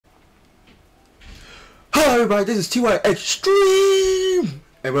Hello everybody, this is TY Extreme!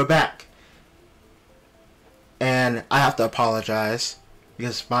 And we're back. And I have to apologize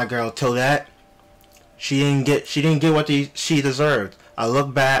because my girl Toadette, she didn't get what she deserved. I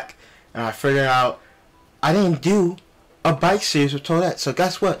look back and I figured out I didn't do a bike series with Toadette. So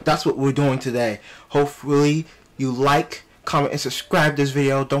guess what? That's what we're doing today. Hopefully you like, comment, and subscribe to this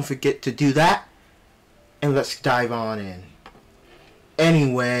video. Don't forget to do that. And let's dive on in.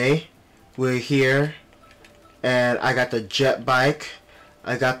 Anyway, we're here. And I got the jet bike,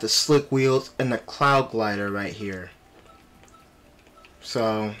 I got the slick wheels, and the cloud glider right here.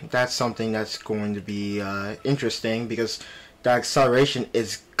 So that's something that's going to be interesting because the acceleration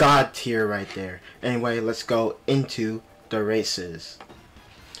is God tier right there. Anyway, let's go into the races.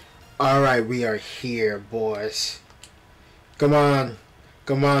 Alright, we are here, boys. Come on.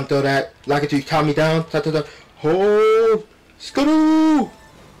 Come on, throw that. Like it to you. Count me down. Hold. Skadoo.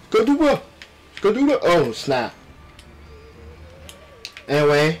 Skadoo. Oh, snap.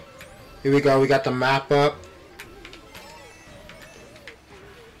 Anyway, here we go. We got the map up.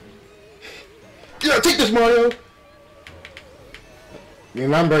 Yeah, take this, Mario.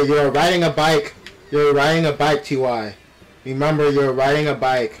 Remember, you're riding a bike. You're riding a bike, TY. Remember, you're riding a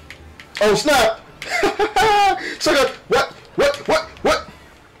bike. Oh, snap. So what?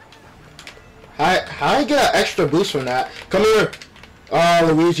 How I get an extra boost from that? Come here.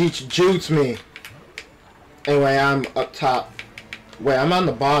 Oh, Luigi jukes me. Anyway, I'm up top. Wait, I'm on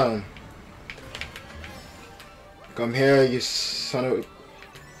the bottom. Come here, you son of...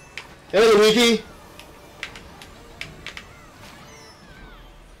 Hey, Luigi!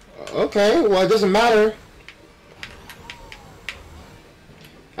 Okay, well, it doesn't matter.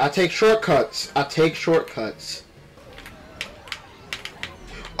 I take shortcuts.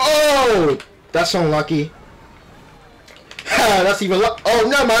 Oh! That's unlucky. That's even luck. Oh,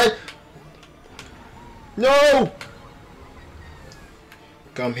 never mind. No!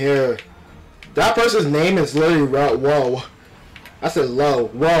 Come here. That person's name is literally Whoa. I said low.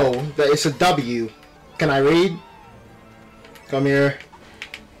 Whoa. It's a W. Can I read? Come here.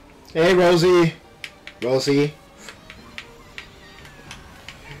 Hey, Rosie. Rosie.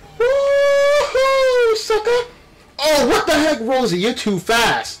 Woohoo, sucker! Oh, what the heck, Rosie? You're too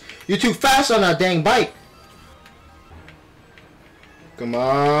fast. You're too fast on that dang bike. Come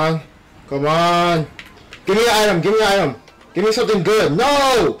on. Come on. Give me an item. Give me an item. Give me something good.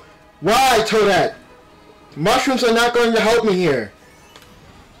 No! Why, Toadette? Mushrooms are not going to help me here.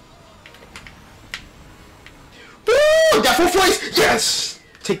 Woo! Got full place! Yes!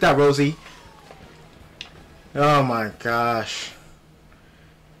 Take that, Rosie. Oh my gosh.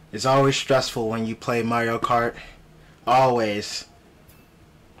 It's always stressful when you play Mario Kart. Always.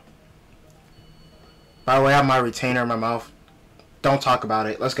 By the way, I have my retainer in my mouth. Don't talk about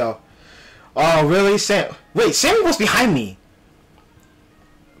it. Let's go. Oh, really? Wait, Sammy was behind me.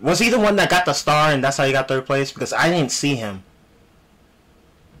 Was he the one that got the star and that's how he got third place? Because I didn't see him.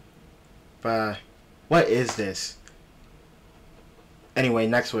 But what is this? Anyway,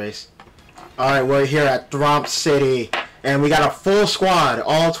 next race. Alright, we're here at Thromp City. And we got a full squad.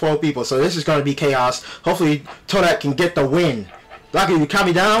 All 12 people. So this is going to be chaos. Hopefully Toadette can get the win. Lucky, you count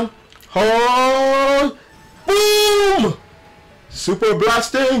me down. Hold. Boom! Super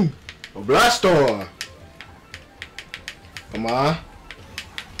blasting. Blastor. Come on.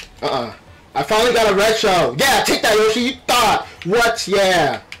 I finally got a red shell. Yeah, take that, Yoshi. You thought. What?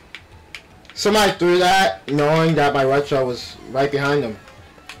 Yeah. Somebody threw that knowing that my red shell was right behind them.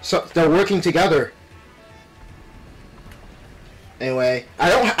 So they're working together. Anyway,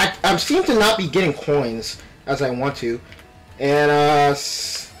 I seem to not be getting coins as I want to. And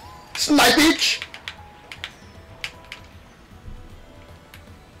snipage.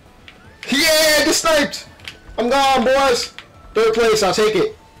 Yeah, get sniped. I'm gone, boys. Third place, I'll take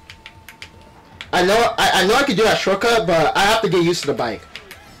it. I know I could do that shortcut, but I have to get used to the bike.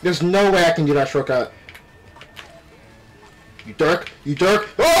 There's no way I can do that shortcut. You dirk.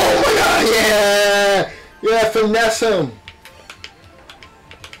 Oh my god, yeah! Yeah, finesse him.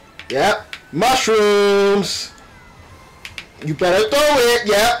 Yep. Mushrooms. You better throw it.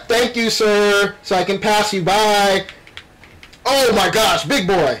 Yep, thank you, sir. So I can pass you by. Oh my gosh, big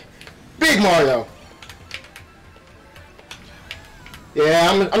boy. Big Mario.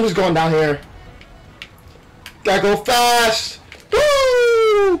 Yeah, I'm just going down here. Gotta go fast.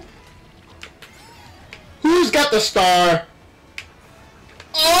 Woo! Who's got the star?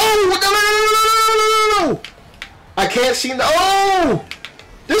 Oh! No! I can't see the... Oh!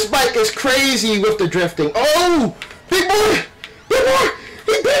 This bike is crazy with the drifting. Oh! Big boy! Big boy!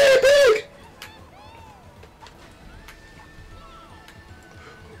 He big!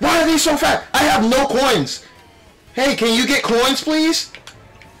 Why Why are they so fast? I have no coins. Hey, can you get coins, please?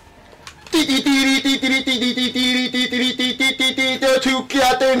 They're too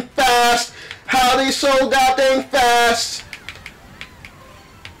goddamn fast. How are they so goddamn fast?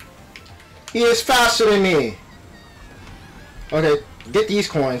 He is faster than me. Okay, get these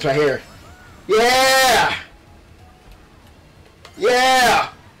coins right here. Yeah! Yeah!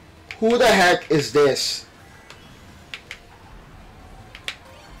 Who the heck is this?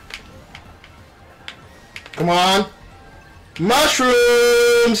 Come on.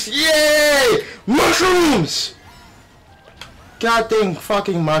 Mushrooms! Yay! Mushrooms! God dang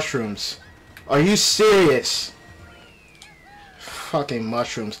fucking mushrooms. Are you serious? Fucking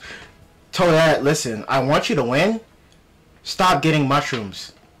mushrooms. Toadette, listen, I want you to win. Stop getting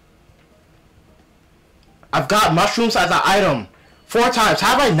mushrooms. I've got mushrooms as an item 4 times.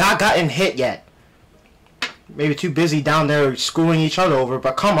 Have I not gotten hit yet? Maybe too busy down there screwing each other over,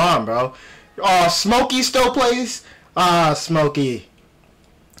 but come on, bro. Oh, Smokey still plays? Ah, Smokey.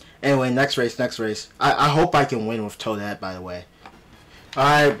 Anyway, next race. I hope I can win with Toadette, by the way.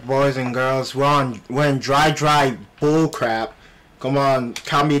 Alright, boys and girls, we're in dry bull crap. Come on,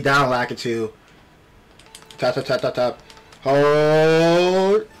 count me down, Lakitu. Tap.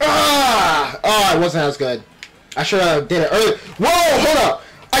 Hold. Ah! Oh, it wasn't as good. I should have did it earlier. Whoa, hold up!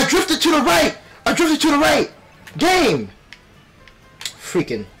 I drifted to the right! Game!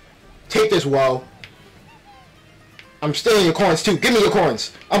 Freaking. Take this, whoa. I'm stealing your coins, too. Give me your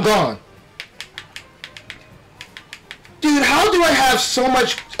coins. I'm gone. Dude, how do I have so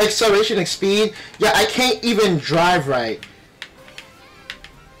much acceleration and speed? Yeah, I can't even drive right.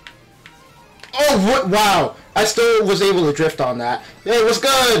 Oh, what? Wow. I still was able to drift on that. Hey, what's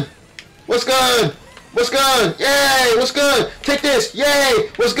good? What's good? What's good? Yay, what's good? Take this. Yay,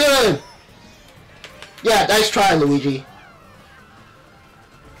 what's good? Yeah, nice try, Luigi.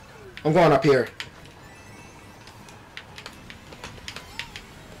 I'm going up here.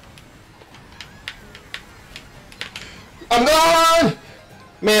 I'm gone!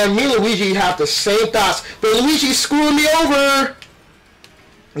 Man, me and Luigi have the same thoughts, but Luigi's screwing me over!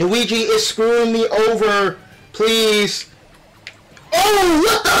 Luigi is screwing me over. Please. Oh,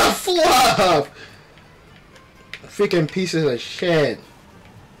 what the fluff! Freaking pieces of shit.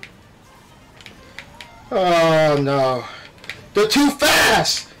 Oh, no. They're too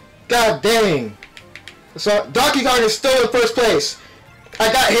fast! God dang. So, Donkey Kong is still in first place.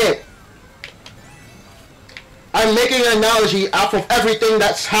 I got hit. I'm making an analogy out of everything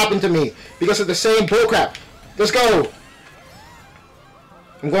that's happened to me because of the same bullcrap. Let's go.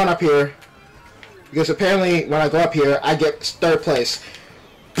 I'm going up here because apparently when I go up here, I get third place.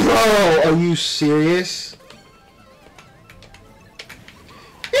 Bro, are you serious?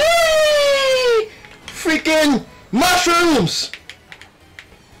 Yay! Freaking mushrooms!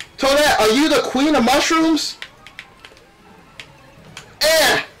 Toadette, are you the queen of mushrooms?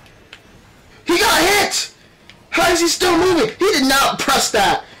 Eh! He got hit! How is he still moving? He did not press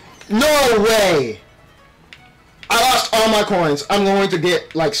that. No way. I lost all my coins. I'm going to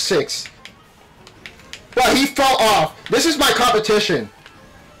get like 6. Well, he fell off. This is my competition.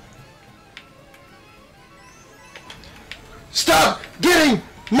 Stop getting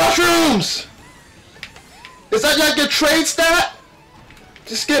mushrooms. Is that like your trade stat?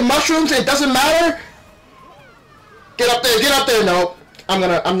 Just get mushrooms and it doesn't matter? Get up there, get up there. Nope.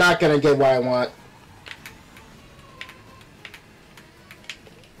 I'm not gonna get what I want.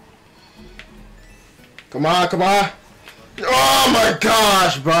 Come on, come on. Oh my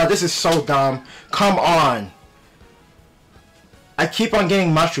gosh, bro. This is so dumb. Come on. I keep on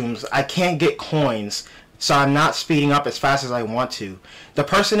getting mushrooms. I can't get coins. So I'm not speeding up as fast as I want to. The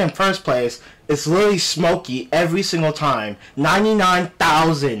person in first place is literally Smokey every single time.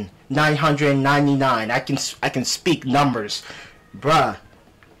 99,999. I can speak numbers. Bruh.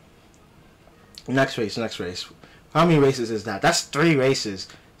 Next race. How many races is that? That's 3 races.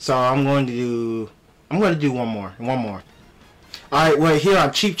 So I'm going to do one more. Alright, we're here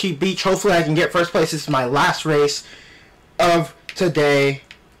on Cheap Beach. Hopefully I can get first place. This is my last race of today.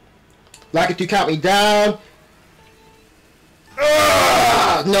 Like it to count me down.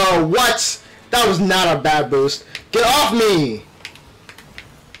 Ugh, no, what? That was not a bad boost. Get off me!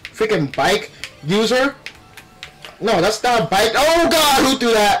 Freaking bike user? No, that's not a bike. Oh god, who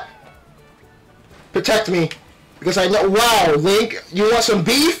threw that? Protect me. Because I know. Wow, Link, you want some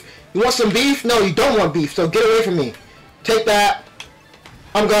beef? You want some beef? No, you don't want beef, so get away from me. Take that.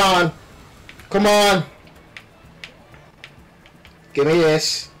 I'm gone. Come on. Give me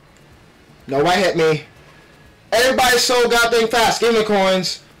this. No, why hit me? Everybody's so goddamn fast. Give me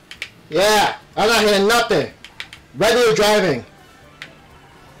coins. Yeah, I'm not hitting nothing. Regular driving.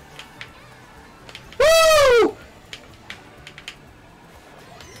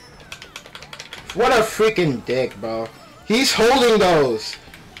 What a freaking dick, bro. He's holding those.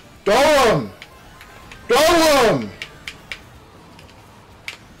 Throw him. Throw him.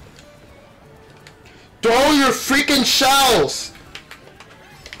 Throw your freaking shells.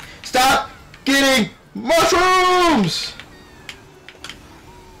 Stop getting mushrooms.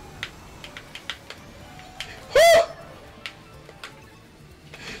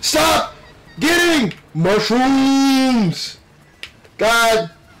 Stop getting mushrooms.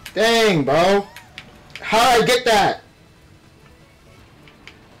 God dang, bro. How did I get that?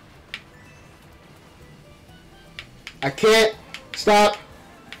 I can't stop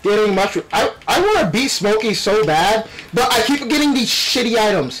getting mushrooms. I want to beat Smokey so bad, but I keep getting these shitty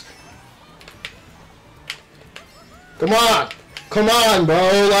items. Come on. Come on,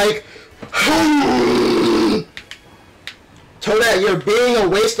 bro. Like, Toadette, you're being a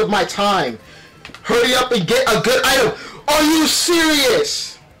waste of my time. Hurry up and get a good item. Are you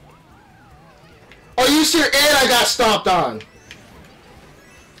serious? Are you serious? And I got stomped on.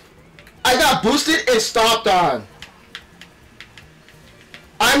 I got boosted and stomped on.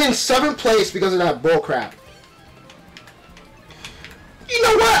 I'm in 7th place because of that bullcrap. You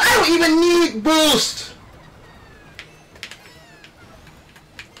know what? I don't even need boost.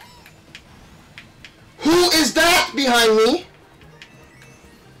 Who is that behind me?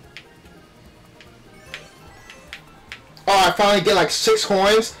 Oh, I finally get like 6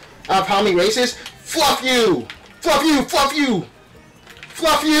 coins out of how many races? Fluff you! Fluff you! Fluff you!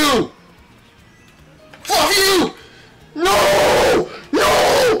 Fluff you! Fluff you! No!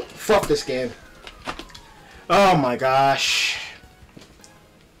 No! Fuck this game. Oh my gosh.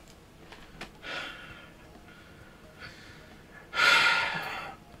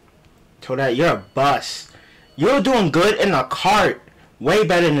 Toadette, you're a bust. You're doing good in a cart. Way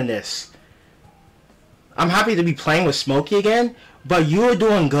better than this. I'm happy to be playing with Smokey again, but you're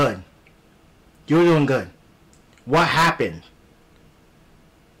doing good. You're doing good. What happened?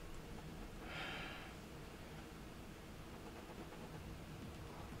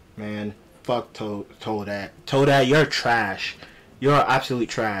 Man, fuck Toadette. Toadette, you're trash. You're absolute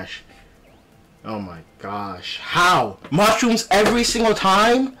trash. Oh my gosh. How? Mushrooms every single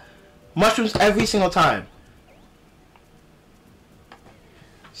time? Mushrooms every single time.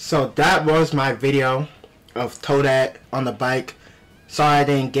 So that was my video of Toadette on the bike. Sorry I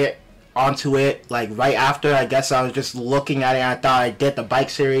didn't get onto it like right after. I guess I was just looking at it and I thought I did the bike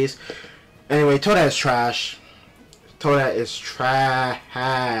series. Anyway, Toadette is trash. Toadette is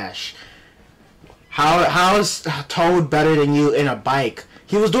trash. How is Toad better than you in a bike?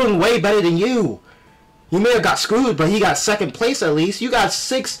 He was doing way better than you. You may have got screwed, but he got 2nd place at least. You got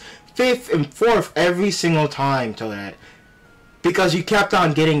 6th, 5th, and 4th every single time, Toadette. Because you kept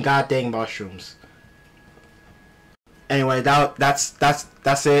on getting goddamn mushrooms. Anyway, that's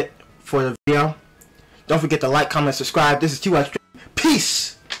it for the video. Don't forget to like, comment, subscribe. This is Toadette.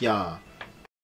 Peace, y'all.